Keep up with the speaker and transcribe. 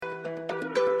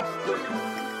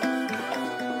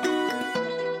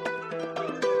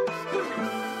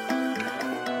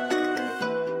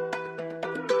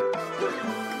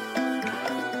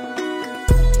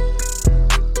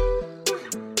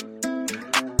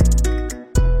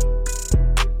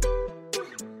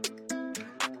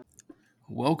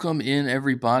Welcome in,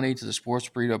 everybody, to the Sports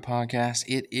Burrito Podcast.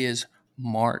 It is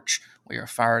March. We are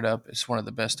fired up. It's one of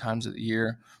the best times of the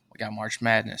year. We got March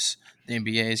Madness. The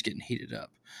NBA is getting heated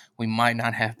up. We might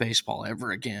not have baseball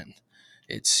ever again.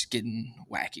 It's getting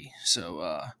wacky.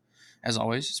 So, as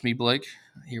always, it's me, Blake,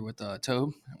 here with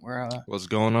Tobe. We're What's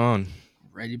going on?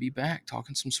 ready to be back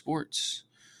talking some sports.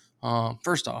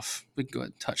 First off, we can go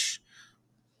ahead and touch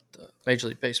the Major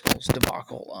League Baseball's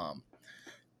debacle.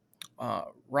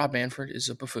 Rob Manfred is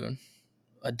a buffoon,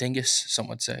 a dingus, some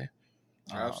would say.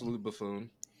 Absolute buffoon.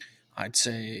 I'd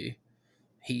say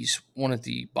he's one of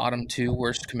the bottom two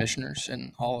worst commissioners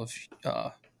in all of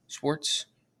sports.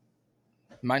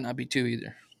 Might not be two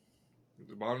either.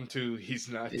 The bottom two, he's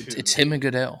not two. It's him and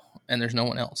Goodell, and there's no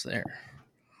one else there.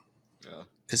 Yeah.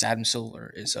 Because Adam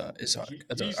Silver is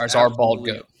He's our bald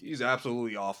goat. He's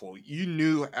absolutely awful. You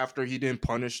knew after he didn't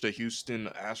punish the Houston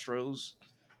Astros,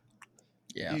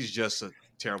 Yeah. he's just a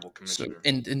terrible So commissioner.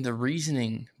 and the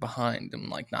reasoning behind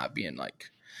them not being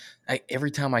every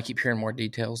time I keep hearing more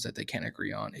details that they can't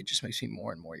agree on, it just makes me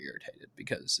more and more irritated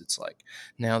because it's like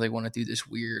now they want to do this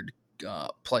weird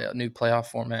new playoff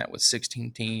format with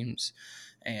 16 teams,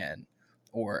 and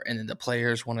then the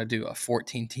players want to do a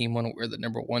 14-team one where the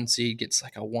number one seed gets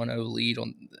like a 1-0 lead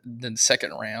on the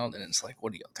second round, and it's like,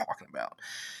 what are you talking about?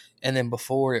 And then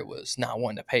before it was not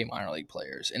wanting to pay minor league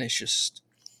players, and it's just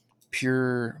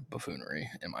pure buffoonery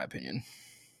in my opinion.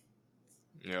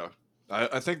 Yeah.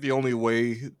 I think the only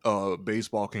way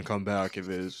baseball can come back if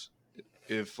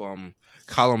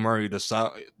Kyler Murray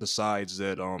decides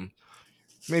that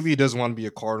maybe he doesn't want to be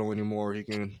a Cardinal anymore. He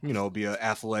can be an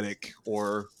athletic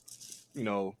or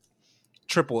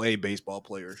triple A baseball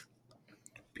player.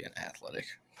 Be an athletic,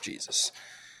 Jesus.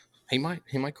 He might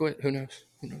quit. Who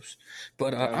knows?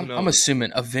 But Yeah, who I'm knows?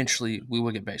 assuming eventually we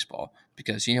will get baseball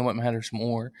because you know what matters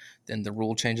more than the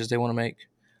rule changes they want to make?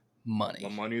 Money. The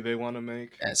money they want to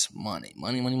make. That's money.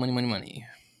 Money.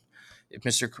 If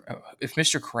Mr.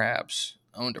 Krabs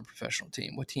owned a professional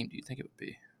team, what team do you think it would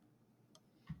be?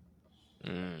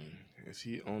 If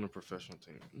he owned a professional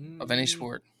team Of any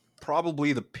sport?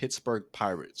 Probably the Pittsburgh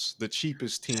Pirates, the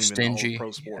cheapest team in all of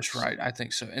pro sports. That's right. I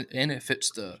think so, and it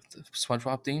fits the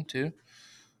SpongeBob theme too.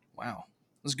 Wow,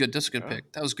 that's good. That's a good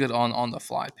pick. That was good on the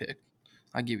fly pick.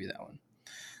 I'll give you that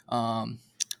one.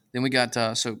 Then we got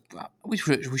we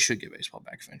should get baseball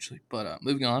back eventually. But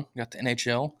moving on, we got the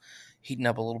NHL heating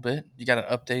up a little bit. You got an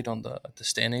update on the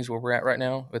standings where we're at right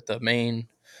now with the main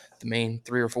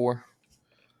 3 or 4?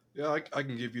 Yeah, I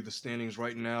can give you the standings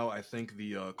right now. I think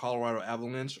the Colorado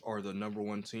Avalanche are the number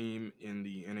one team in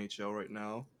the NHL right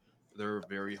now. They're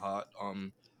very hot.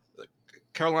 The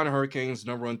Carolina Hurricanes,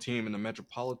 number one team in the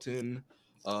Metropolitan.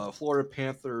 Florida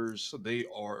Panthers, they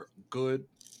are good.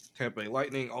 Tampa Bay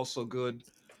Lightning, also good.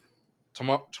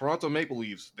 Toronto Maple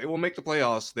Leafs, they will make the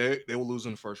playoffs. They will lose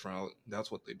in the first round. That's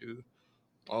what they do.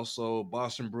 Also,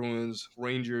 Boston Bruins,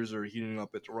 Rangers are heating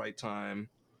up at the right time.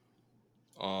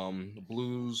 The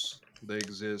Blues, they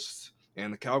exist,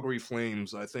 and the Calgary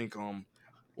Flames. I think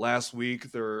last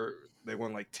week they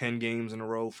won like 10 games in a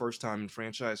row, first time in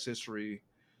franchise history.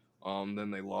 Then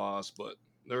they lost, but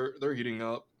they're heating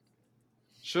up.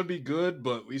 Should be good,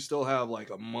 but we still have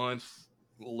like a month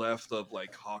left of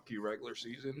like hockey regular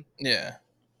season. Yeah,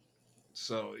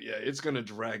 So yeah, it's gonna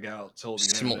drag out till the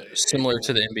similar end. similar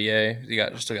to the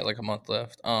NBA. Still got like a month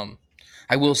left.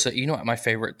 I will say, you know what, one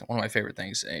of my favorite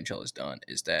things the NHL has done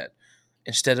is that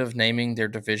instead of naming their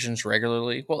divisions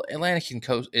regularly, well, Atlantic and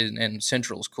Coast and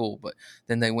Central is cool, but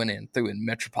then they threw in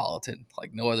Metropolitan,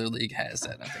 like no other league has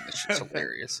that. I think that's just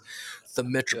hilarious. The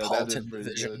Metropolitan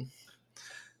Division. Good.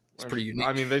 It's pretty unique.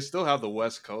 I mean, they still have the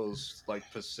West Coast, like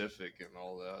Pacific and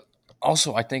all that.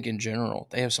 Also, I think in general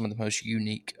they have some of the most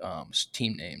unique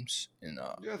team names.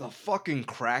 Yeah, the fucking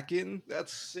Kraken.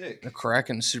 That's sick. The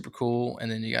Kraken is super cool,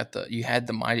 and then you had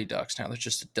the Mighty Ducks. Now there's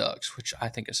just the Ducks, which I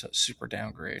think is a super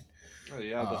downgrade. Oh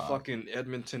yeah, the fucking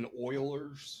Edmonton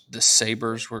Oilers. The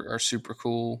Sabres are super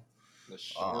cool. The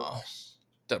Sharks.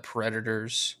 The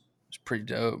Predators is pretty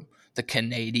dope. The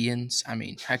Canadians. I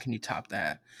mean, how can you top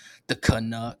that? The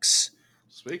Canucks.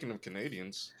 Speaking of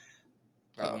Canadians,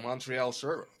 I have a Montreal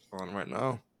shirt on right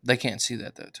now. They can't see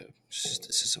that though, too.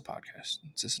 This is a podcast.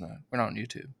 We're not on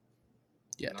YouTube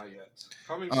yet. Not yet.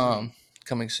 Coming soon.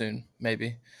 Coming soon,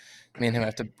 maybe. Me and him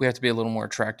have to be a little more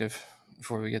attractive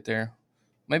before we get there.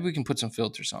 Maybe we can put some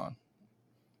filters on.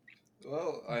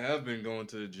 Well, I have been going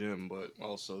to the gym, but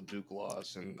also Duke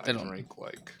lost, and I drink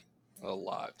like a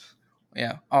lot.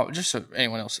 Yeah. Oh, just so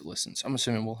anyone else that listens, I'm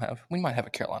assuming we might have a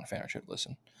Carolina fan or two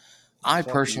listen. I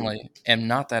personally am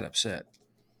not that upset.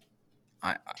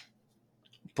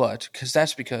 But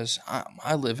because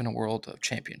I live in a world of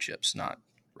championships, not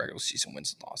regular season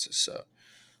wins and losses. So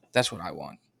that's what I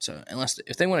want. So unless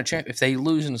if they win a champ, if they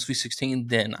lose in the Sweet 16,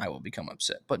 then I will become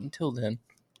upset. But until then,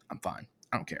 I'm fine.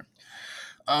 I don't care.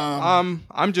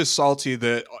 I'm just salty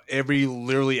that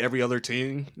literally every other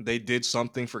team they did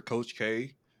something for Coach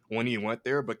K when he went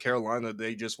there, but Carolina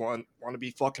they just want to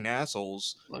be fucking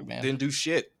assholes. Look, man, Didn't do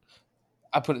shit.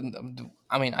 I put it.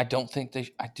 I mean, I don't think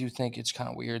they. I do think it's kind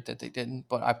of weird that they didn't.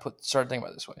 But started thinking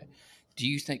about it this way. Do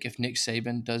you think if Nick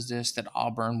Saban does this, that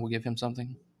Auburn will give him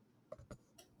something?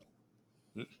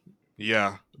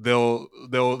 Yeah, they'll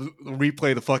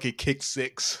replay the fucking kick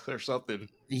six or something.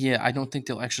 Yeah, I don't think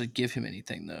they'll actually give him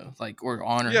anything though, like or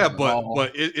honor Yeah, him at but all.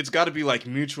 it's got to be like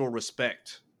mutual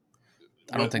respect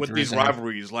I don't think with there these is any.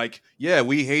 rivalries. Like, yeah,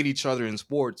 we hate each other in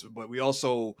sports, but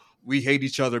we hate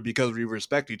each other because we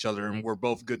respect each other and we're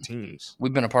both good teams.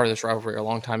 We've been a part of this rivalry a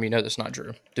long time. You know that's not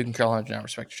true. Duke and Carolina do not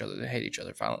respect each other. They hate each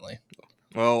other violently.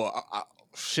 Well,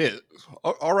 shit.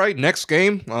 All right, next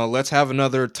game. Let's have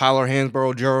another Tyler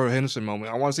Hansborough, Gerald Henderson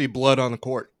moment. I want to see blood on the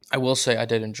court. I will say I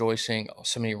did enjoy seeing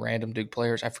so many random Duke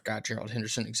players. I forgot Gerald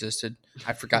Henderson existed.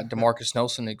 I forgot Demarcus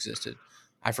Nelson existed.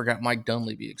 I forgot Mike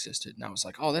Dunleavy existed. And I was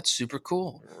like, oh, that's super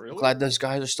cool. I'm Really? glad those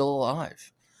guys are still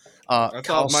alive. I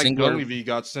Kyle thought Mike Singler, Dunleavy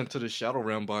got sent to the shadow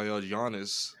realm by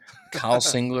Giannis. Kyle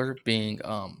Singler being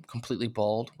completely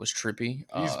bald was trippy.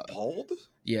 He's bald?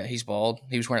 Yeah, he's bald.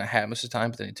 He was wearing a hat most of the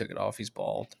time, but then he took it off. He's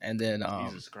bald. And then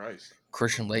Jesus Christ.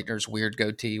 Christian Leitner's weird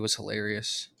goatee was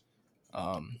hilarious.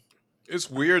 Um, It's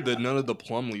weird that none of the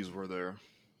Plumleys were there.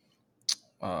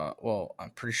 well, I'm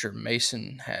pretty sure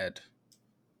Mason had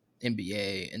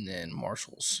NBA, and then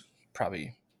Marshall's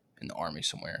probably in the army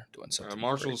somewhere doing something.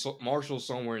 Marshall's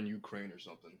somewhere in Ukraine or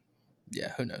something.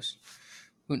 Yeah, who knows?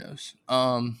 Who knows?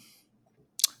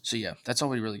 So yeah, that's all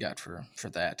we really got for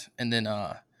that. And then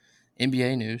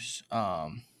NBA news.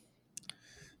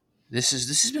 This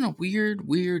has been a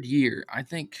weird year. I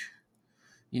think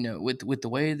with the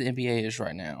way the NBA is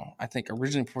right now. I think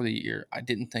originally before the year, I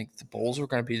didn't think the Bulls were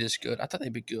going to be this good. I thought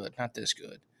they'd be good, not this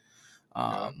good.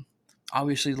 Yeah.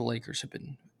 Obviously the Lakers have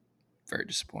been very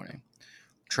disappointing.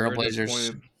 Very Trailblazers.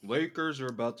 disappointed. Lakers are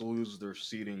about to lose their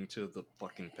seeding to the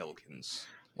fucking Pelicans.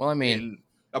 Well, I mean, And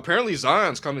apparently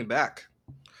Zion's coming back.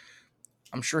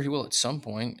 I'm sure he will at some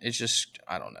point. It's just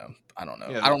I don't know.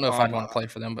 Yeah, I don't know if I'd want to play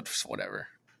for them, but whatever.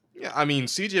 Yeah, I mean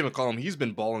CJ McCollum, he's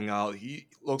been balling out. He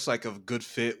looks like a good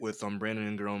fit with Brandon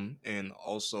Ingram, and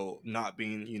also not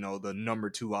being the number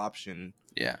 2 option.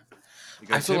 Yeah,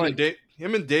 Because I feel like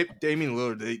Damian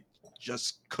Lillard, they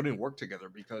just couldn't work together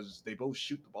because they both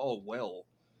shoot the ball well,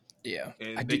 yeah,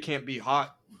 and they can't be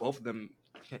hot. Both of them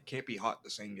can't be hot the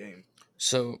same game.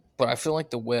 So, but I feel like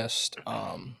the West,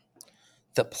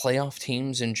 the playoff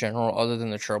teams in general, other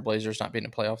than the Trailblazers not being a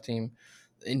playoff team,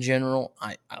 in general,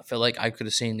 I feel like I could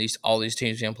have seen all these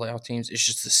teams being playoff teams. It's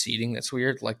just the seeding that's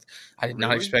weird. Like I did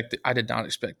not expect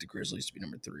the Grizzlies to be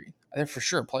number 3. They're for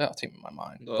sure a playoff team in my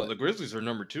mind. The Grizzlies are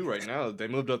number 2 right now. They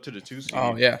moved up to the 2 seed.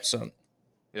 Oh yeah, so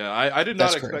yeah, I did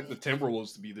not expect the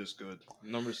Timberwolves to be this good.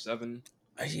 Number 7.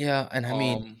 Yeah, and I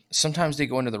mean sometimes they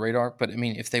go under the radar, but I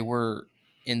mean if they were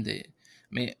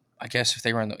I guess if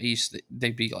they were in the East,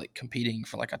 they'd be like competing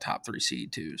for like a top 3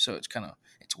 seed too. So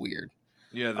it's weird.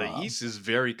 Yeah, the East is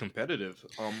very competitive.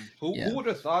 Who would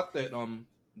have thought that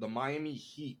the Miami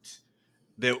Heat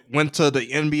that went to the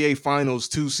NBA Finals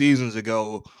 2 seasons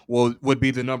ago would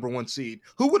be the number 1 seed?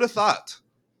 Who would have thought?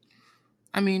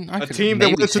 I mean, a team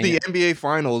that went to the NBA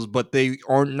Finals, but they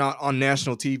are not on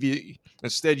national TV.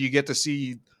 Instead, you get to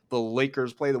see the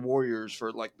Lakers play the Warriors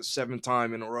for like the 7th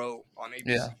time in a row on ABC.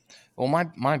 Yeah. Well,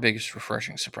 my biggest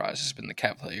refreshing surprise has been the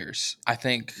Cavaliers. I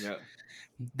think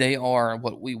they are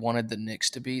what we wanted the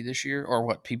Knicks to be this year, or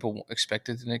what people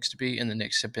expected the Knicks to be, and the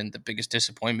Knicks have been the biggest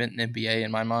disappointment in NBA in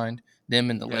my mind.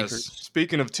 Them and the Lakers.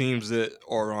 Speaking of teams that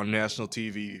are on national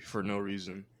TV for no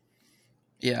reason.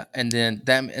 Yeah, and then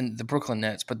them and the Brooklyn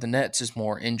Nets, but the Nets is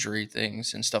more injury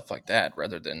things and stuff like that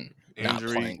rather than not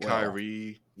playing well.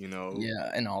 Kyrie,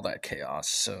 Yeah, and all that chaos.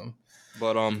 So,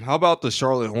 but how about the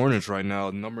Charlotte Hornets right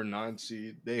now, number 9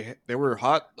 seed? They were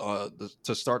hot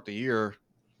to start the year.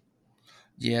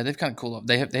 Yeah, they've kind of cooled up.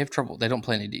 They have trouble. They don't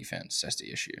play any defense. That's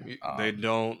the issue. They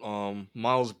don't.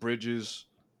 Miles Bridges,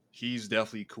 he's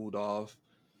definitely cooled off.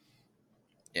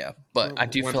 Yeah, but I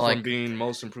do feel like from being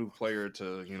most improved player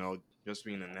to just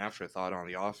being an afterthought on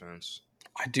the offense.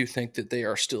 I do think that they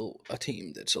are still a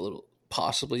team that's a little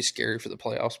possibly scary for the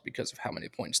playoffs because of how many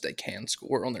points they can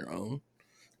score on their own.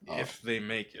 If they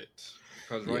make it.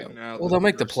 Because right now... Well, they'll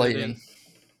make the play-in.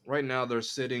 Right now, they're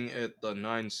sitting at the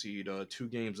 9 seed, 2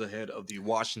 games ahead of the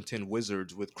Washington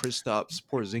Wizards with Kristaps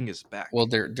Porzingis Well, back.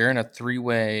 they're in a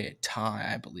three-way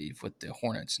tie, I believe, with the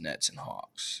Hornets, Nets, and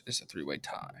Hawks. It's a three-way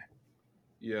tie.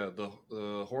 Yeah,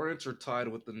 the Hornets are tied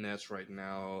with the Nets right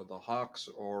now. The Hawks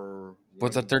are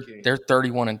But one game. they're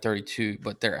 31 and 32,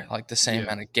 but they're like the same Yeah,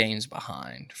 amount of games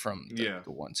behind from yeah,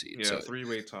 the one seed. yeah. So,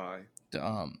 Three-way tie.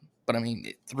 but I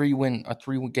mean, a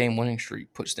three-game winning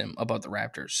streak puts them above the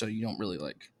Raptors. So you don't really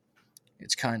like.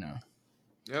 It's kind of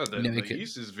Yeah, it the could,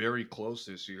 East is very close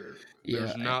this year. yeah,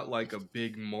 There's not like a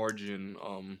big margin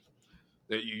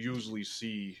that you usually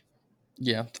see.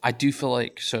 yeah. I do feel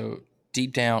like so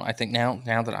deep down. I think now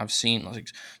that I've seen like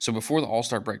so before the All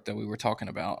Star break though, we were talking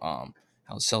about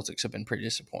how the Celtics have been pretty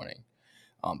disappointing.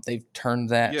 They've turned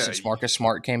that Yeah, since Marcus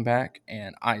Smart came back,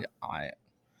 and I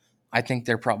think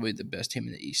they're probably the best team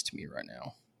in the East to me right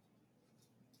now.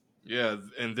 yeah,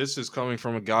 and this is coming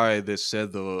from a guy that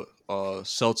said the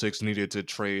Celtics needed to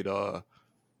trade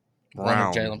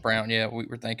Leonard Brown. Jalen Brown, yeah, we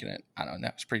were thinking it. I don't know.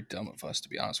 That was pretty dumb of us, to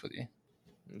be honest with you.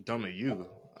 Dumb of you.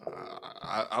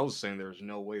 I was saying there's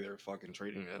no way they're fucking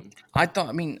trading him. I thought.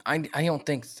 I mean, I don't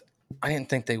think. I didn't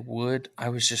think they would. I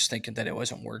was just thinking that it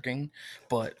wasn't working.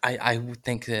 But I would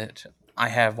think that I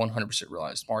have 100%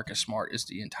 realized Marcus Smart is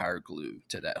the entire glue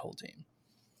to that whole team.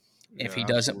 If he Yeah,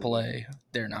 doesn't absolutely, play,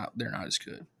 they're not as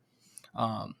good.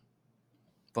 Um,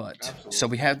 but so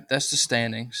we absolutely. have that's the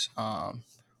standings.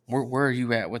 Where are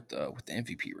you at with the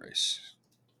MVP race?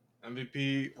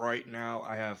 MVP right now,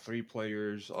 I have 3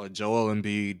 players: Joel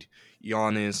Embiid,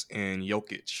 Giannis, and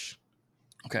Jokic.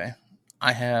 Okay,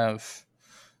 I have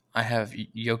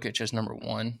Jokic as number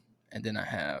one, and then I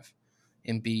have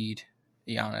Embiid,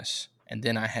 Giannis, and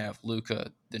then I have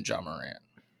Luca, then John Morant.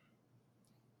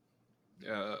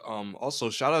 Yeah. Also,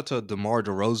 shout out to DeMar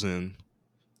DeRozan.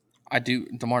 I do.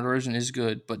 DeMar DeRozan is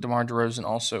good, but DeMar DeRozan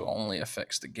also only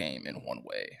affects the game in one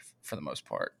way for the most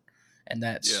part, and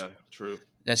Yeah, true.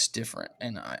 that's different.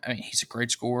 And I mean, he's a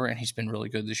great scorer, and he's been really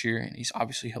good this year, and he's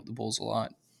obviously helped the Bulls a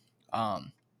lot.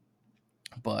 Um,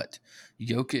 but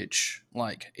Jokic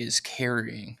like is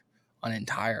carrying an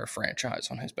entire franchise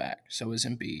on his back. So is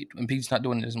Embiid. Embiid's not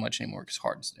doing it as much anymore because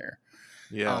Harden's there.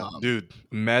 Yeah, Um, dude.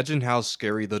 Imagine how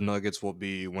scary the Nuggets will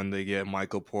be when they get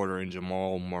Michael Porter and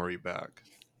Jamal Murray back.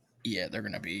 yeah, they're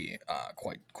going to be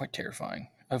quite terrifying.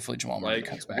 Hopefully, Jamal Murray Like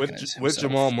comes back and is with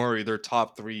Jamal himself. Murray, they're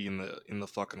top 3 in the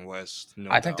fucking West, no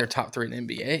I think they're doubt. top three in the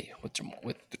NBA with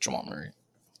the Jamal Murray.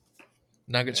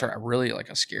 Nuggets Yeah, are really like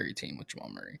a scary team with Jamal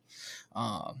Murray.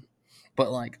 Um,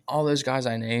 but like all those guys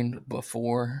I named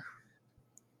before,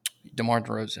 DeMar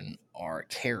DeRozan are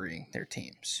carrying their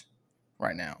teams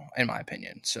right now, in my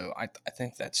opinion. So I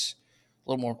think that's a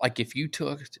little more like if you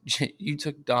took you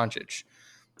took Doncic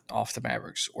off the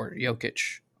Mavericks or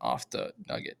Jokic off the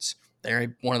Nuggets,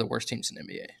 they're one of the worst teams in the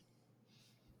NBA.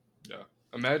 yeah.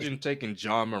 Imagine taking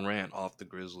John Morant off the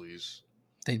Grizzlies.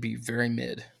 They'd be very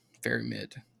mid, very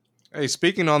mid. Hey,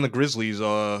 speaking on the Grizzlies,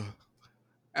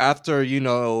 after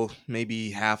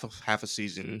maybe half a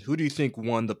season, who do you think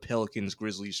won the Pelicans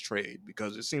Grizzlies trade?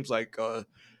 Because it seems like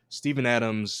Steven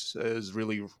Adams has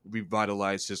really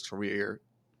revitalized his career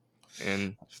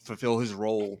and fulfill his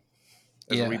role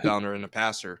as a Yeah. rebounder and a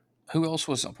passer. Who else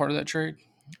was a part of that trade?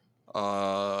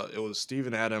 It was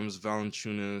Steven Adams,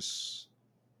 Valanciunas,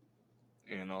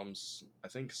 and I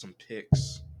think some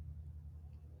picks.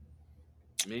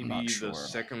 I'm not Maybe the sure.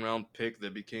 second round pick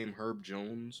that became Herb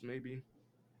Jones. Maybe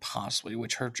Possibly,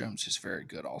 which Herb Jones is very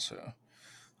good also.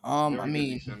 I very good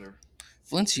mean, defender.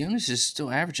 Valenciunas is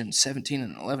still averaging 17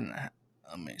 and 11 and a half.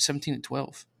 I mean, 17 and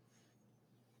 12.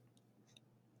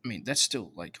 I mean, that's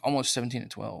still like almost 17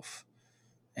 and 12.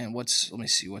 And let me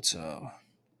see, what's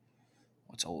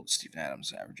old Steven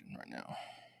Adams averaging right now?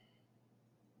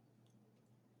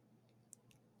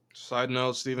 Side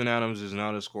note: Steven Adams is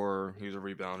not a scorer; he's a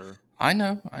rebounder. I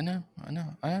know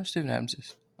Steven Adams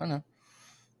is. I know.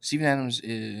 Steven Adams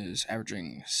is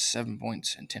averaging 7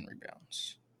 points and 10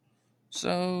 rebounds.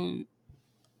 So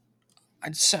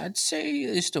I'd say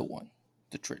they still won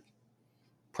the trade,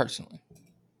 personally.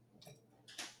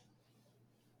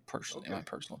 In my Okay,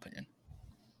 personal opinion.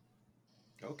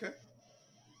 okay,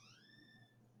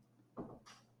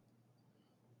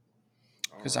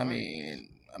 all Because right.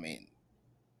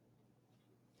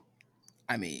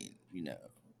 I mean,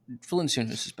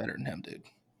 Valanciunas is better than him, dude.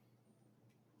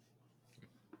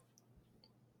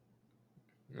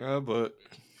 Yeah, but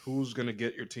who's gonna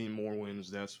get your team more wins?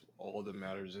 That's all that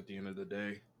matters at the end of the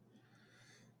day.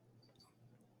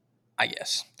 I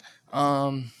guess.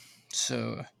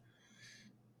 So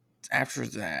after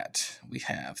that, we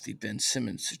have the Ben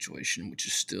Simmons situation, which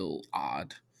is still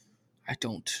odd. I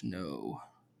don't know.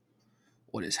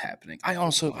 what is happening. I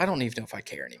don't even know if I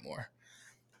care anymore.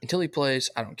 Until he plays,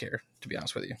 I don't care, to be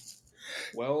honest with you.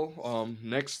 Well,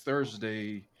 next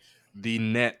Thursday, the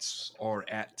Nets are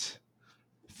at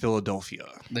Philadelphia.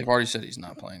 They've already said he's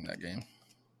not playing that game.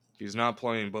 He's not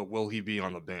playing, but will he be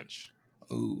on the bench?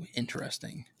 Ooh,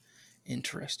 interesting.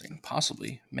 Interesting.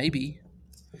 Possibly. Maybe.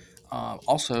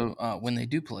 Also, when they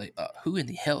do play, who in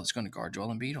the hell is going to guard Joel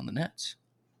Embiid on the Nets?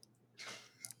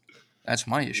 That's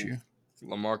my issue.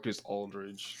 LaMarcus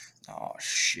Aldridge. Oh,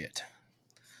 shit.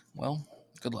 Well,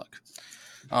 good luck.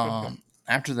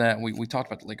 After that, we talked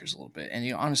about the Lakers a little bit,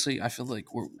 and honestly, I feel like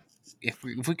if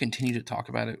we continue to talk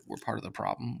about it, we're part of the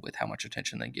problem with how much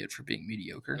attention they get for being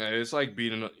mediocre. Yeah, it's like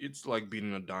beating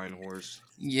a dying horse.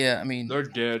 Yeah, I mean, They're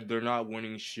dead. They're not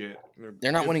winning shit.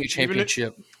 they're not winning a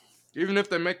championship. Even if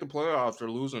they make the playoffs, they're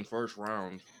losing first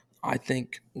round. I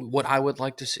think what I would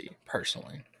like to see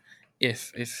personally,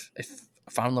 if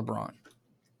I'm LeBron,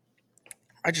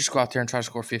 I just go out there and try to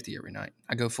score 50 every night.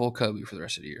 I go full Kobe for the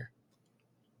rest of the year.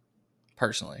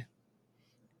 Personally,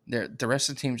 the rest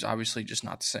of the team's obviously just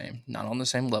not the same, not on the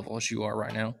same level as you are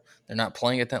right now. They're not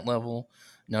playing at that level.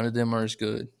 None of them are as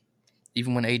good.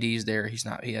 Even when AD is there, he's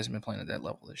not. He hasn't been playing at that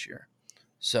level this year.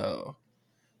 So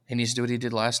he needs to do what he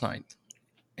did last night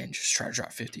and just try to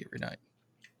drop 50 every night.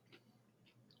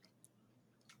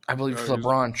 I believe if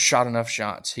LeBron shot enough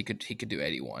shots, he could do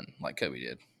 81 like Kobe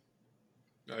did.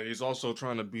 He's also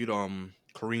trying to beat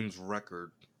Kareem's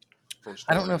record for scoring.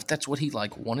 I don't know if that's what he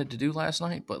wanted to do last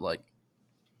night, but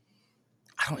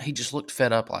he just looked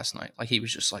fed up last night. Like he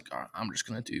was just like, right, I'm just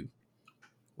gonna do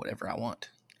whatever I want.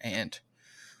 And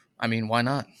I mean, why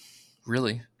not?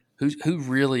 Really? Who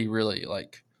really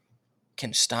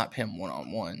can stop him one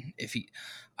on one? If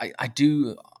I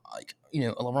do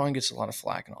LeBron gets a lot of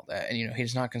flack and all that, and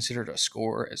he's not considered a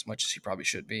scorer as much as he probably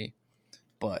should be,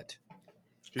 but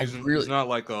he's not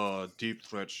like a deep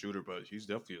threat shooter, but he's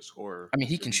definitely a scorer. I mean,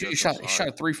 he can shoot. He shot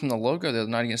a 3 from the logo the other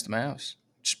night against the Mavs.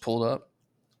 Just pulled up.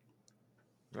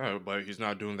 Yeah, but he's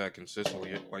not doing that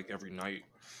consistently, like every night.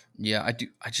 Yeah, I do.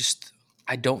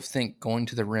 I don't think going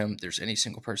to the rim, there's any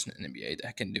single person in the NBA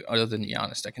that can do, other than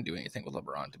Giannis, that can do anything with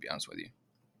LeBron, to be honest with you.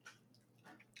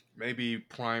 Maybe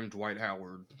prime Dwight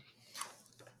Howard.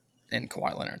 And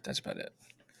Kawhi Leonard. That's about it.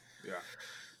 Yeah.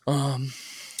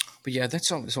 But yeah,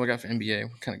 that's all I got for NBA.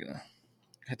 We're kind of going to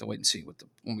have to wait and see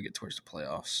when we get towards the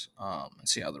playoffs and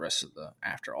see how the rest of the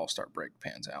after All-Star break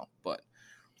pans out. But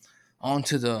on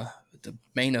to the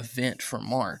main event for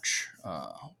March,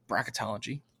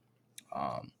 bracketology.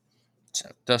 So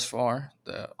thus far,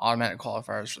 the automatic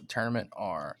qualifiers for the tournament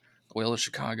are Loyola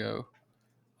Chicago,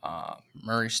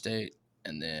 Murray State,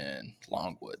 and then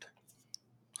Longwood.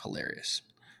 Hilarious.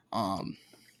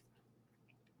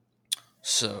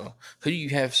 So who do you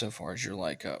have so far as your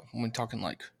when we're talking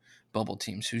bubble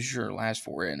teams? Who's your last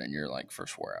 4 in and your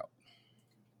first 4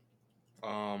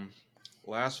 out?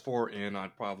 Last 4 in,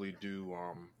 I'd probably do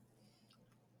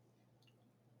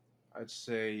I'd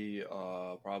say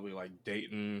probably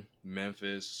Dayton,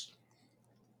 Memphis,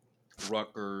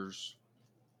 Rutgers,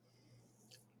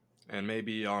 and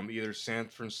maybe either San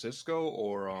Francisco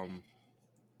or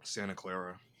Santa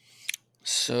Clara.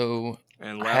 So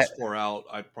and last 4 out,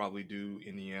 I'd probably do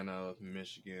Indiana,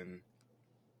 Michigan,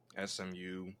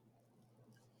 SMU,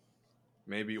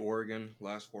 maybe Oregon.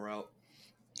 Last 4 out.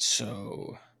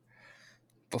 So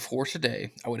before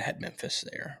today, I would have had Memphis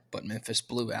there, but Memphis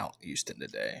blew out Houston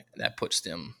today. That puts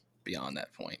them beyond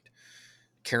that point.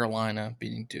 Carolina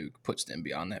beating Duke puts them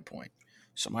beyond that point.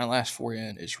 So my last 4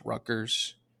 in is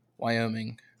Rutgers,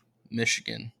 Wyoming,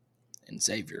 Michigan, and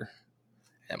Xavier.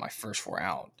 And my first 4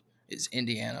 out is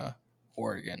Indiana,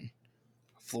 Oregon,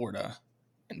 Florida,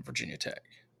 and Virginia Tech.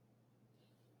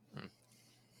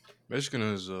 Michigan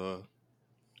is a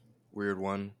weird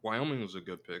one. Wyoming was a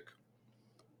good pick.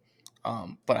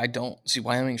 But I don't see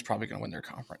Wyoming's probably going to win their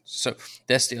conference. So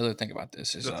that's the other thing about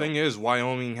this. The thing is,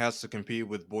 Wyoming has to compete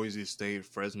with Boise State,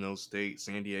 Fresno State,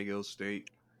 San Diego State.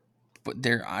 But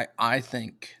I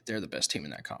think they're the best team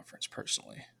in that conference,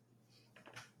 personally.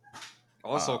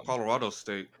 Also, Colorado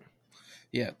State.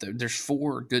 Yeah, there's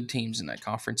 4 good teams in that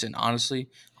conference, and honestly,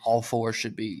 all 4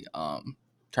 should be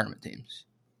tournament teams,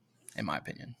 in my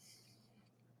opinion.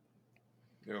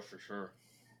 Yeah, for sure.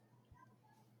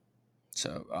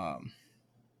 So,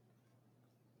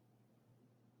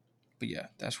 but yeah,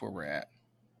 that's where we're at.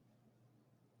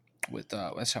 With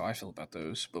that's how I feel about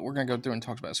those. But we're gonna go through and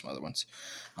talk about some other ones.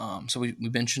 So we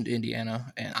mentioned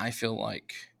Indiana, and I feel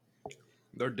like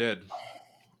they're dead.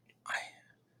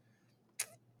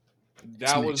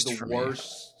 That was the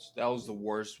worst. That was the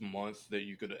worst month that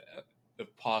you could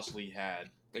have possibly had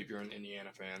if you're an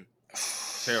Indiana fan.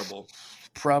 Terrible.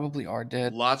 probably are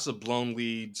dead. Lots of blown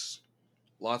leads,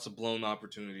 lots of blown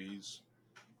opportunities.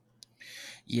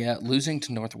 Yeah, losing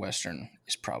to Northwestern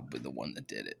is probably the one that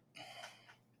did it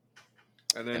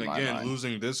And then in my again, mind.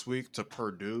 losing this week to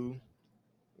Purdue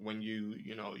when you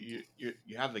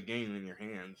have the game in your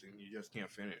hands and you just can't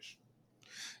finish.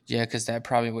 Yeah, because that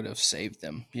probably would have saved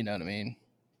them. You know what I mean?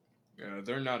 Yeah,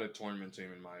 they're not a tournament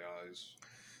team in my eyes.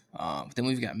 Then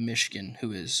we've got Michigan,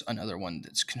 who is another one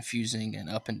that's confusing and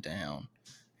up and down,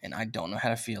 and I don't know how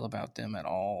to feel about them at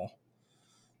all.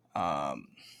 Um,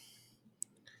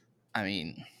 I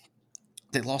mean,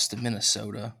 they lost to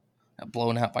Minnesota, got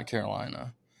blown out by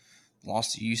Carolina,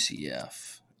 lost to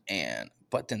UCF,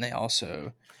 but then they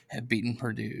also have beaten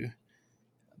Purdue,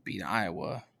 beat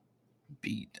Iowa,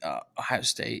 beat Ohio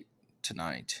State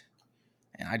tonight,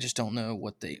 and I just don't know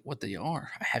what they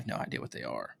are. I have no idea what they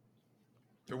are.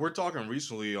 We're talking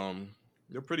recently.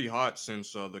 They're pretty hot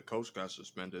since the coach got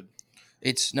suspended.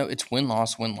 It's win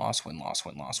loss win loss win loss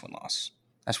win loss win loss.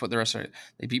 That's what the rest of it.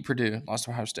 They beat Purdue, lost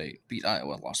to Ohio State, beat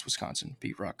Iowa, lost to Wisconsin,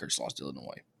 beat Rutgers, lost to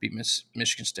Illinois, beat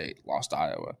Michigan State, lost to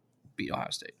Iowa, beat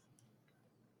Ohio State.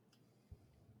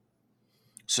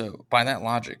 So by that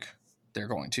logic, they're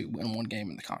going to win one game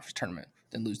in the conference tournament,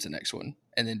 then lose the next one,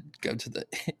 and then go to the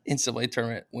NCAA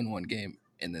tournament, win one game,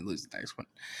 and then lose the next one.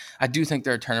 I do think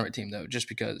they're a tournament team though, just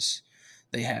because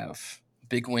they have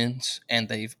big wins and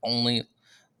they've only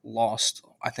lost,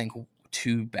 I think,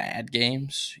 two bad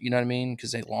games. You know what I mean?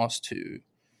 Because they lost to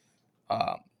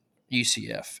um,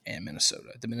 UCF and Minnesota.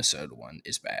 The Minnesota one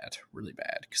is bad, really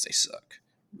bad, because they suck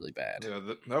really bad. Yeah,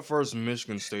 that first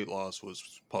Michigan State loss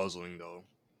was puzzling though.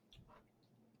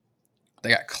 They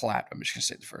got clapped by Michigan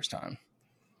State the first time.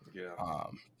 Yeah.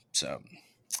 So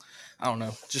I don't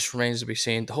know. Just remains to be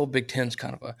seen. The whole Big Ten's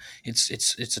kind of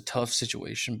it's a tough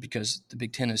situation because the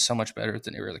Big Ten is so much better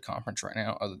than every other conference right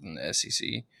now, other than the SEC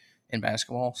in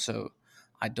basketball. So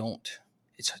I don't.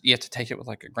 It's you have to take it with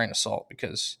like a grain of salt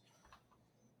because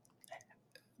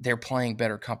they're playing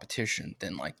better competition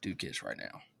than like Duke is right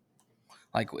now.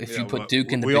 Like if Yeah, you put but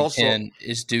Duke in the we Big also Ten,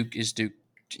 is Duke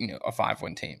a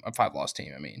 5-win team, a 5-loss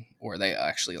team? I mean, or are they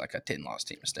actually like a 10-loss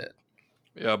team instead?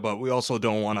 yeah, but we also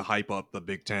don't want to hype up the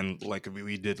Big Ten like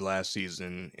we did last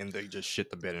season, and they just shit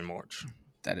the bed in March.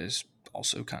 That is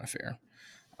also kind of fair.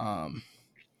 Um,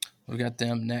 we've got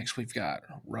them next. We've got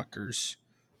Rutgers,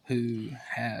 who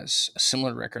has a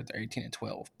similar record. They're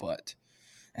 18-12,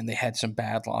 and they had some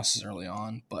bad losses early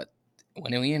on. But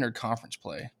when we entered conference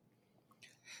play,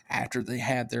 after they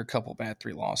had their couple bad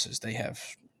 3 losses, they have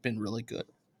been really good,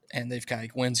 and they've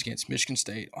got wins against Michigan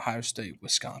State, Ohio State,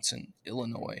 Wisconsin,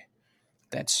 Illinois.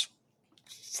 That's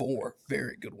 4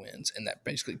 very good wins, and that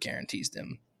basically guarantees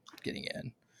them getting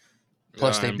in.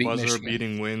 Plus, Yeah, they and beat buzzer Michigan.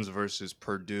 beating wins versus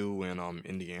Purdue and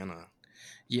Indiana.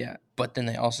 Yeah, but then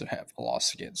they also have a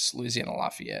loss against Louisiana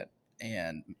Lafayette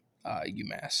and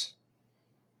UMass.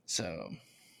 So,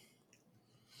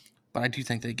 but I do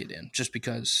think they get in just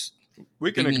because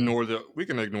We can beating ignore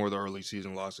the early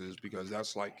season losses because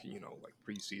that's like like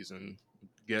preseason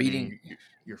beating getting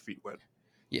your feet wet.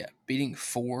 yeah beating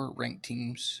 4 ranked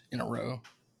teams in a row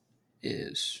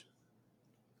is,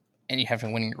 and you have a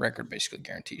winning record basically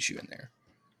guarantees you in there.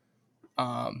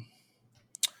 Um,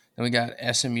 then we got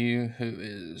SMU, who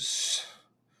is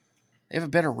they have a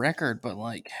better record, but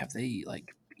like have they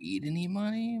like beat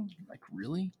anybody? Like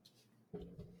really?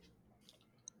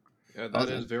 Yeah, that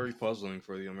Other is very puzzling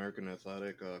for the American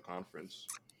Athletic Conference.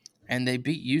 and they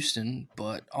beat Houston,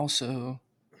 but also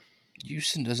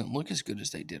Houston doesn't look as good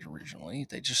as they did originally.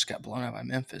 They just got blown out by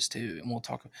Memphis too, and we'll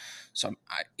talk. So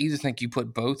I either think you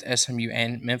put both SMU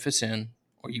and Memphis in,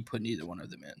 or you put neither one of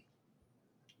them in.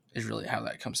 Is really how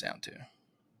that comes down to.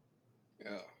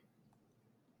 Yeah,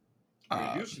 I mean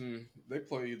Uh, Houston, they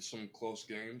played some close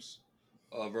games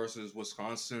versus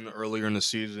Wisconsin earlier in the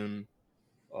season.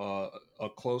 Uh, a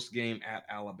close game at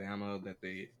Alabama that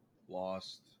they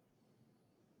lost.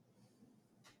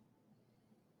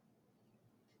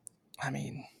 I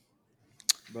mean,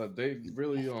 But they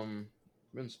really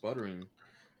been sputtering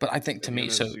but I think to at the me,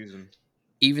 end of the so season.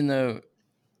 even though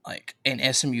like and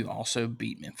SMU also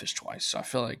beat Memphis twice, so I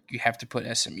feel like you have to put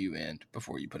SMU in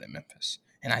before you put in Memphis,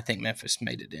 and I think Memphis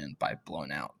made it in by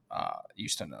blowing out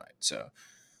Houston tonight. So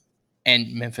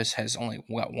and Memphis has only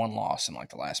got 1 loss in like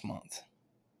the last month,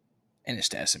 and it's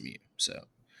to SMU. So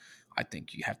I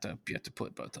think you have to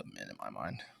put both of them in my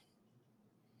mind.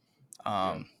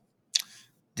 Yeah. Um,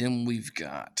 then we've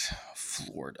got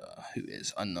Florida, who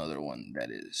is another one that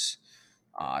is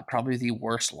probably the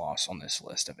worst loss on this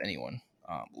list of anyone,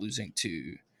 losing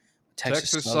to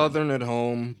Texas Texas Southern. Southern at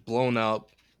home, blown out,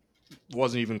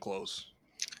 wasn't even close.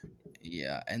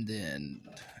 Yeah, and then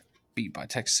beat by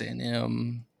Texas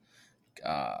A&M,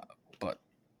 but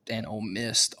and Ole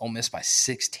Miss by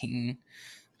 16.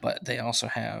 But they also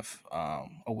have a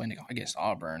win against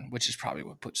Auburn, which is probably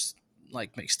what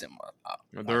makes them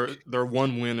Their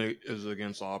one win is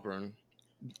against Auburn.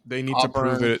 They need to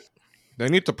prove Auburn. it. They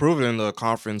need to prove it in the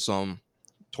conference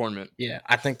tournament, Yeah,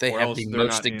 I think they or have else the they're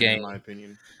most not to in gain. my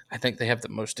opinion. I think they have the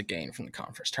most to gain from the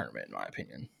conference tournament, in my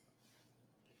opinion,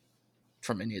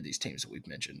 from any of these teams that we've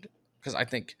mentioned. Because I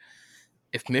think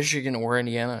if Michigan or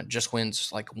Indiana just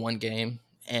wins like one game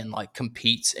and like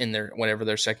competes in their whatever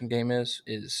their second game is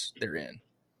they're in.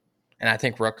 And I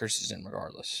think Rutgers is in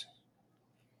regardless.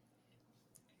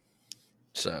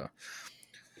 So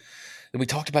we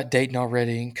talked about Dayton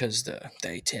already because the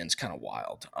A10 is kind of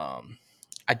wild.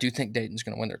 I do think Dayton's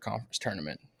going to win their conference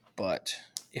tournament, but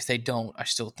if they don't, I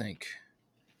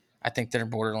think they're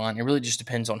borderline. It really just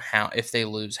depends on if they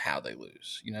lose, how they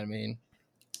lose. You know what I mean?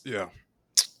 Yeah,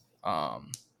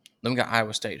 Um, then we got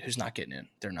Iowa State, who's not getting in.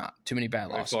 They're not. Too many bad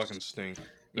they fucking losses. stink.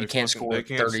 You can't They score can't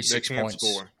they 36 can't points,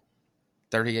 score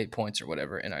 38 points or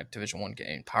whatever in a Division One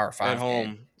game, Power at 5 game.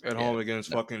 home. At Yeah, home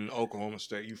against no, fucking Oklahoma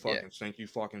State. You yeah, fucking stink. You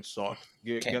fucking suck.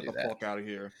 Get can't get do the that. fuck out of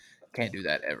here. Can't do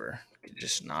that ever.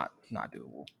 Just not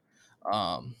doable.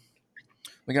 Um,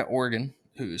 we got Oregon,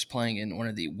 who is playing in one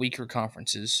of the weaker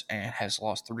conferences and has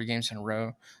lost 3 games in a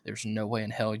row. There's no way in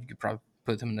hell you could probably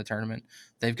put them in the tournament.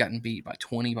 They've gotten beat by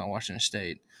 20 by Washington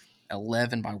State,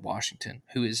 11 by Washington,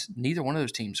 who is neither one of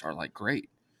those teams are like great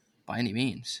by any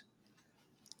means.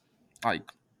 Like,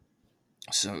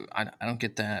 so I don't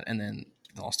get that. And then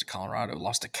they lost to Colorado,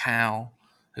 lost to Cal,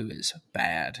 who is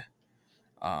bad.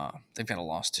 They've got a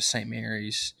loss to St.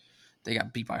 Mary's. They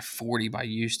got beat by 40 by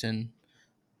Houston.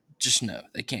 Just no,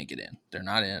 they can't get in. They're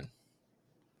not in.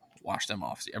 Wash them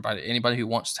off. Anybody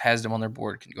who has them on their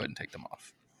board can go ahead and take them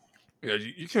off. Yeah,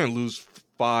 you can't lose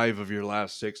 5 of your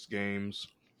last 6 games.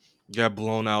 Get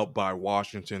blown out by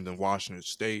Washington and Washington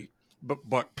State,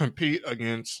 but compete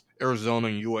against Arizona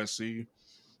and USC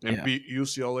and Yeah, beat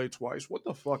UCLA twice. What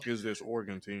the fuck is this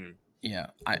Oregon team? yeah.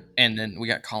 And then we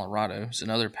got Colorado. It's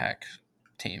another Pac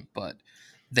team, but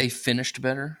they finished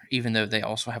better, even though they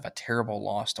also have a terrible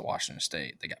loss to Washington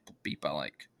State. They got beat by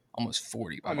like almost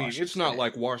 40 by I mean, Washington it's not State.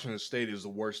 like Washington State is the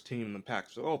worst team in the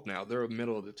Pac-12 now. They're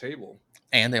middle of the table.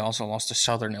 And they also lost to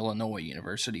Southern Illinois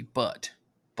University. But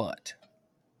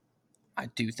I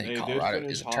do think They did Colorado is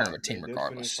finish a hot. tournament They team did finish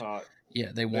regardless. hot. Yeah,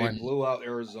 they They won blew out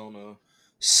Arizona.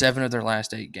 7 of their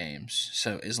last 8 games.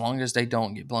 So as long as they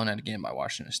don't get blown out again by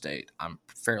Washington State, I'm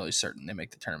fairly certain they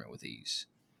make the tournament with ease.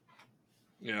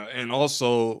 Yeah, and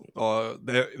also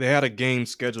they had a game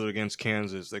scheduled against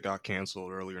Kansas that got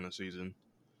canceled earlier in the season.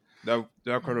 That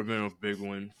could have been a big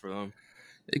win for them.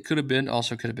 It could have been,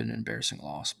 also could have been an embarrassing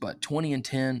loss. But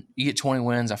 20-10, you get 20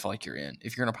 wins, I feel like you're in.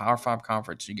 If you're in a Power 5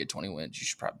 conference, you get 20 wins, you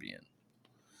should probably be in.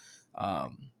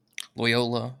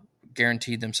 Loyola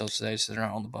guaranteed themselves today, so they're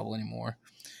not on the bubble anymore.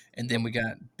 And then we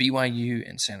got BYU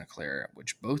and Santa Clara,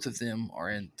 which both of them are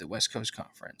in the West Coast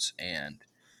Conference, and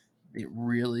it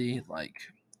really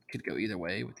could go either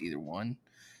way with either one.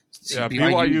 See, Yeah,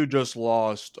 BYU, BYU just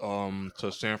lost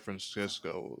to San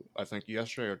Francisco, I think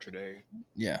yesterday or today.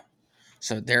 yeah,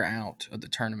 so they're out of the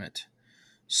tournament.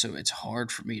 So it's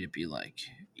hard for me to be like,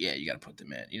 yeah, you got to put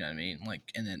them in. You know what I mean?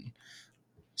 Like, and then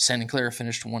Santa Clara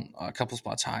finished a couple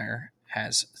spots higher,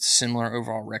 has similar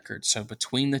overall records. So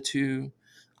between the two,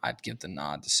 I'd give the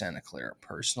nod to Santa Clara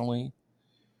personally.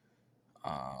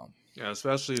 Yeah,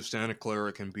 especially if Santa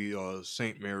Clara can beat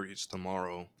St. Mary's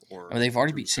tomorrow I mean, or they've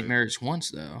already beat St. Tuesday. Mary's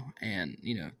once though, and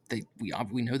we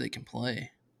know they can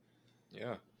play.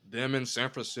 Yeah, them and San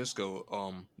Francisco,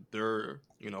 they're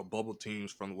bubble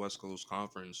teams from the West Coast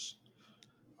Conference.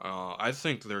 I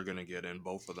think they're gonna get in,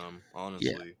 both of them, Yeah,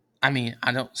 honestly. I mean,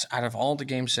 I don't. Out of all the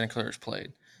games Santa Clara's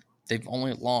played, they've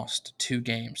only lost 2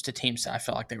 games to teams that I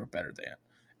felt like they were better than,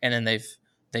 and then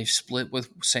they've split with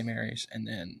St. Mary's and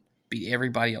then beat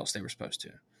everybody else they were supposed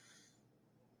to.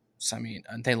 So I mean,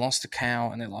 they lost to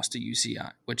Cal and they lost to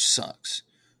UCI, which sucks.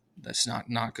 That's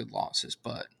not good losses,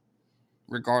 but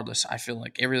regardless, I feel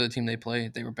like every other team they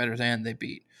played, they were better than. They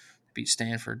beat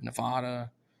Stanford,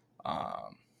 Nevada.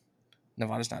 Um,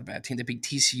 Nevada's not a bad team. They beat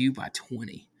TCU by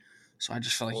 20. So I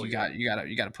just feel like Oh you yeah,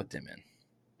 got to put them in.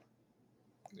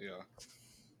 yeah.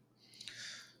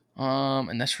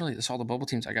 And that's all the bubble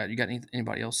teams I got. You got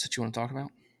anybody else that you want to talk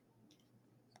about?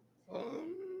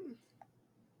 Um,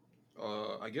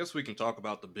 I guess we can talk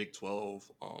about the Big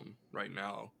 12 right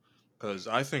now, because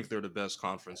I think they're the best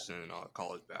conference in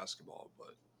college basketball.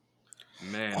 But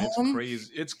man, it's Um,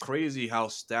 crazy. It's crazy how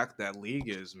stacked that league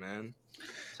is, man.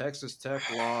 Texas Tech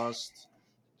lost.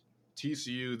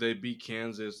 TCU, they beat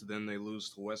Kansas, then they lose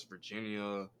to West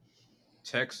Virginia.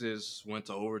 Texas went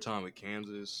to overtime with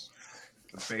Kansas.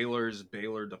 Baylor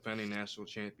defending national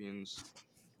champions.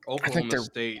 I think Oklahoma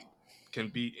State can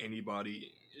beat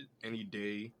anybody any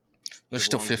day they're as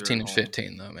still long as they're 15 at and home.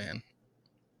 15 though, man.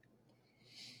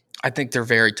 I think they're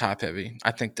very top heavy.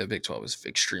 I think the Big 12 is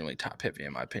extremely top heavy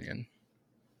in my opinion.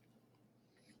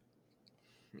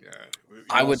 Yeah,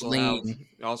 I would lean.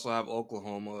 you also have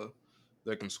Oklahoma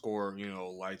that can score,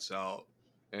 lights out,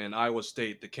 and Iowa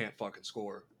State that can't fucking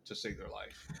score to save their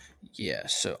life. Yeah,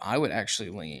 so I would actually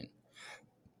lean.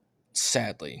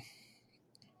 Sadly,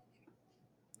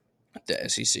 the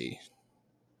SEC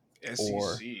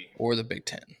SEC, or the Big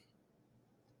Ten.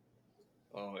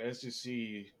 SEC,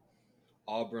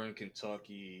 Auburn,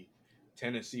 Kentucky,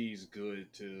 Tennessee's good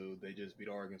too. They just beat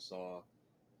Arkansas.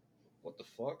 What the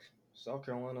fuck? South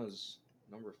Carolina's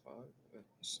number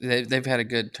 5. They've had a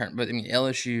good turn, but I mean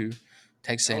LSU,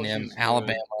 Texas A&M, LSU's good.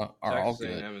 Alabama are all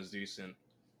Texas good. A&M is decent.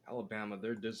 Alabama,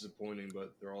 they're disappointing,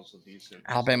 but they're also decent.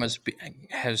 Alabama's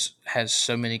has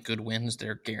so many good wins;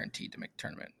 they're guaranteed to make the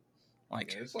tournament.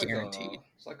 Like Yeah, guaranteed.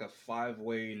 it's like a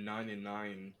 5-way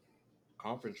 9-9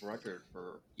 conference record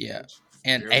for. Yeah, It's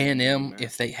and very evenly A&M, if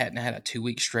matched. they hadn't had a 2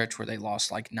 week stretch where they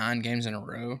lost like 9 games in a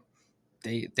row,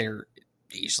 they're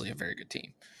easily a very good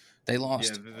team. They Yeah,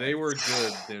 lost. they were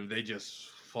good. Then they just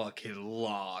fucking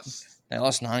lost. They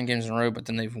lost 9 games in a row, but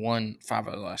then they've won 5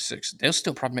 of the last 6. They'll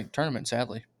still probably make the tournament,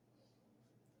 sadly.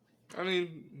 I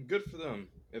mean, good for them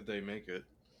if they make it.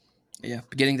 Yeah,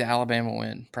 but getting the Alabama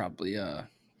win probably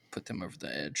put them over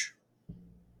the edge.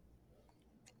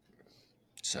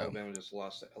 So Alabama just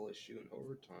lost to LSU in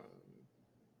overtime.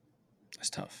 that's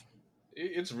tough.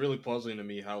 It's really puzzling to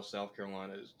me how South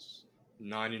Carolina is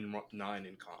 9-9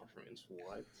 in conference.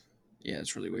 What? Yeah,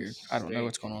 it's really They weird. I don't know stink.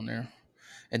 what's going on there.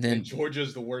 And And then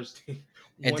Georgia's the worst team.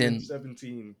 and 1 in then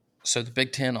 17. so the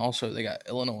Big Ten also they got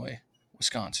Illinois,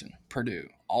 Wisconsin, Purdue,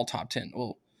 all top 10.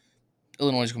 Well,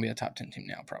 Illinois is going to be a top 10 team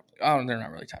now, probably. Oh, they're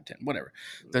not really top 10. Whatever.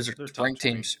 Those are They're top ranked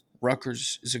 20. teams.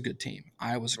 Rutgers is a good team.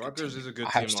 Iowa's a good Rutgers team. is a good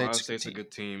Ohio team. Ohio State's a good State's a team.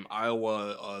 good team.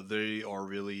 Iowa, they are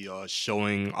really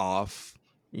showing off,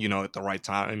 at the right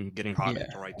time, getting hot Yeah,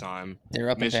 at the right time. they're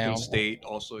up and Michigan down. State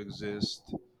also exists.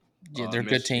 Yeah, they're a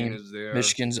good Michigan team. is there.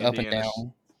 Michigan's up and Indiana's,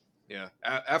 down. yeah.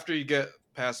 After you get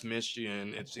past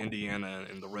Michigan, it's Indiana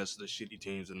and the rest of the shitty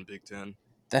teams in the Big Ten.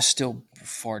 That's still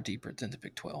far deeper than the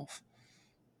Big 12.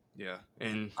 Yeah,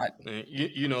 and I, the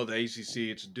ACC.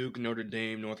 It's Duke, Notre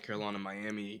Dame, North Carolina,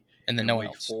 Miami, and then and no one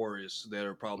Wake else. Forest that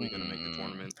are probably going to make the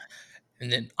tournament. And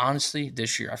then, honestly,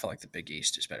 this year I feel like the Big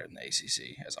East is better than the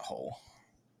ACC as a whole.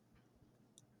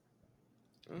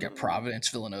 You got Providence,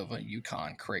 Villanova,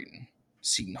 UConn, Creighton,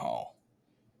 Seton Hall,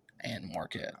 and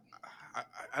Marquette.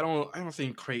 I don't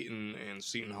think Creighton and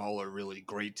Seton Hall are really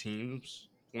great teams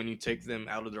when you take them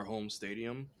out of their home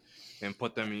stadium and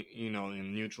put them,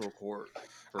 in neutral court.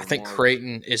 I think March.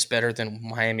 Creighton is better than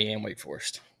Miami and Wake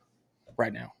Forest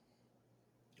right now.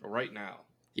 Right now.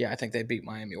 Yeah, I think they beat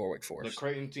Miami or Wake Forest. The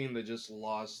Creighton team that just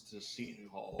lost to Seton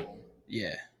Hall.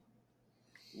 Yeah.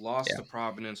 Lost to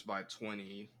Providence by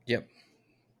 20. Yep.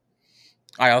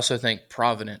 I also think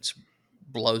Providence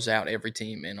blows out every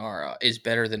team in our is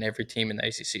better than every team in the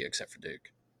ACC except for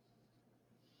Duke.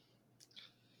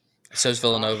 So's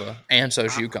Villanova and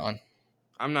so's UConn.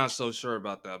 I'm not so sure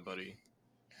about that, buddy.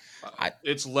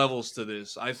 It's levels to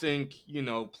this. I think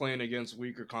playing against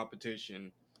weaker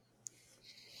competition.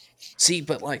 This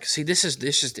is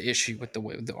the issue with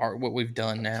what we've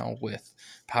done now with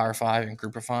Power 5 and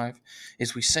Group of 5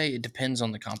 is we say it depends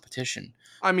on the competition.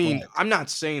 I mean, I'm not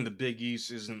saying the Big East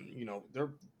isn't,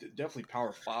 they're definitely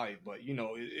Power 5, but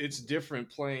it's different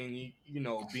playing,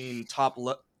 being top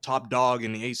dog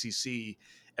in the ACC.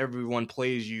 Everyone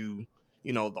plays you,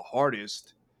 the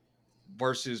hardest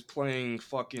versus playing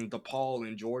fucking DePaul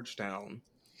in Georgetown.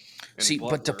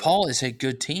 But DePaul is a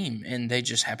good team, and they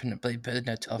just happen to play in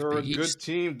a tough They're Big a good East.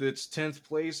 team that's 10th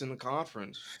place in the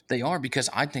conference. They are, because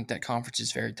I think that conference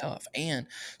is very tough, and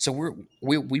so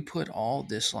we put all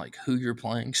this like who you're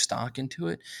playing stock into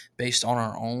it based on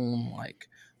our own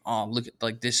look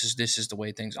at this is the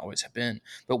way things always have been.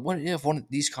 But what if one of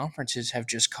these conferences have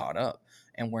just caught up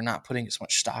and we're not putting as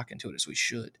much stock into it as we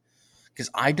should? Because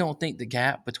I don't think the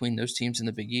gap between those teams in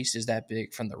the Big East is that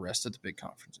big from the rest of the big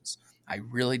conferences. I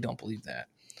really don't believe that.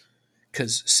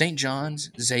 Because St. John's,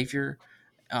 Xavier,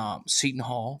 Seton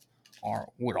Hall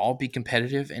would all be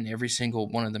competitive in every single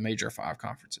one of the major 5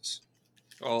 conferences.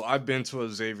 Oh, I've been to a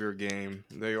Xavier game.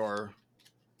 They're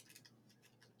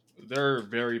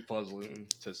very puzzling,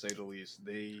 to say the least.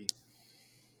 They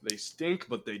stink,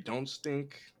 but they don't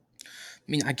stink. I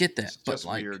mean, I get that, It's but just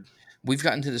weird. we've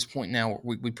gotten to this point now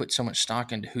where we put so much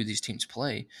stock into who these teams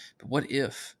play. But what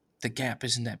if the gap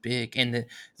isn't that big? And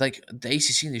the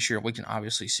ACC this year, we can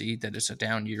obviously see that it's a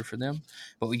down year for them.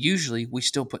 But we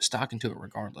still put stock into it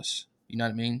regardless. You know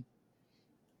what I mean?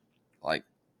 Like,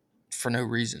 for no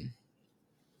reason.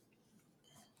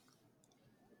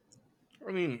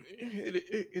 I mean,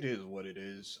 it is what it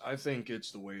is. I think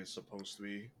it's the way it's supposed to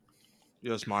be.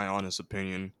 Just my honest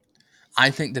opinion. I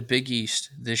think the Big East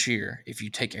this year, if you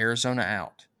take Arizona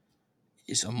out,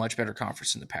 is a much better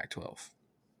conference than the Pac-12.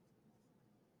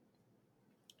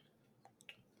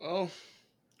 Well,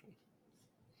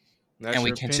 And that's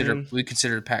your opinion. we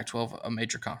consider the Pac-12 a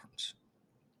major conference.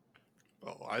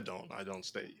 Well, I don't. I don't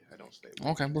stay.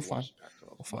 Okay, we're To fine. watch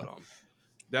Pac-12, We're fine. but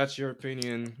that's your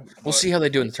opinion. We'll But see how they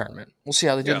do in the tournament. We'll see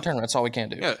how they do in yeah, the tournament. That's all we can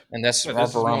do. yeah, And that's yeah. our This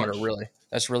is barometer, March. really.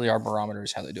 That's really our barometer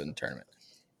is how they do in the tournament.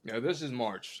 Yeah, this is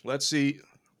March. Let's see.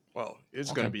 Well,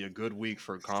 it's Okay. going to be a good week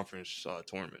for conference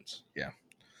tournaments. Yeah.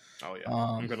 Oh yeah.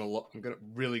 Um, I'm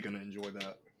really gonna enjoy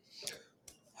that.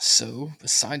 So,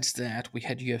 besides that, we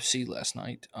had UFC last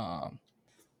night.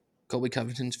 Colby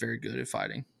Covington's very good at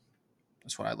fighting.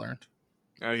 That's what I learned.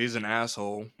 He's an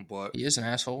asshole, but He is an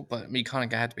asshole, but you kind of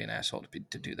got to be an asshole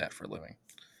to do that for a living.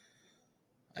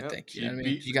 I yep, think. You he know what I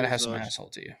mean? beat You got to have his. some asshole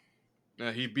to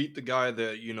you. He beat the guy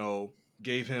that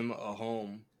gave him a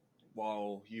home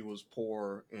while he was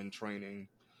poor in training,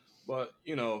 but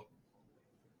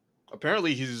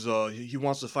apparently he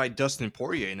wants to fight Dustin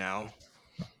Poirier now.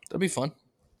 That'll be fun.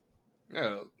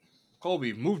 Yeah,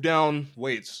 Colby, move down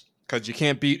weights because you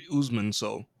can't beat Usman,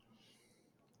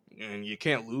 and you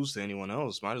can't lose to anyone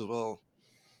else. Might as well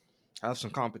have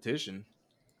some competition.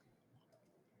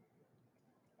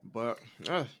 But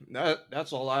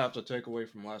that's all I have to take away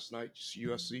from last night. Just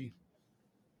UFC.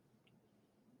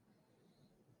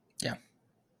 Yeah.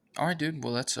 All right, dude.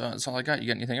 Well, that's all I got. You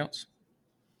got anything else?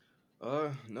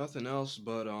 Nothing else.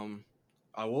 But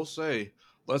I will say,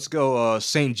 let's go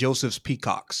St. Joseph's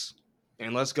Peacocks,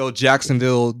 and let's go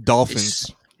Jacksonville Dolphins.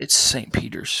 It's St.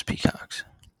 Peter's Peacocks.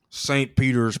 St.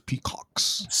 Peter's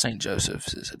Peacocks. St.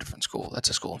 Joseph's is a different school. That's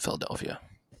a school in Philadelphia.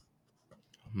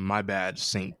 My bad,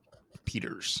 St.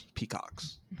 Peter's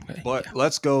Peacocks. Okay, But yeah.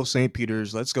 let's go St.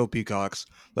 Peter's. Let's go Peacocks.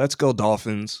 Let's go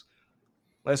Dolphins.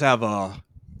 Let's have a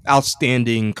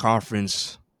outstanding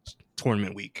conference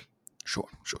tournament week. Sure.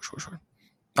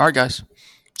 All right, guys.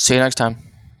 See you next time.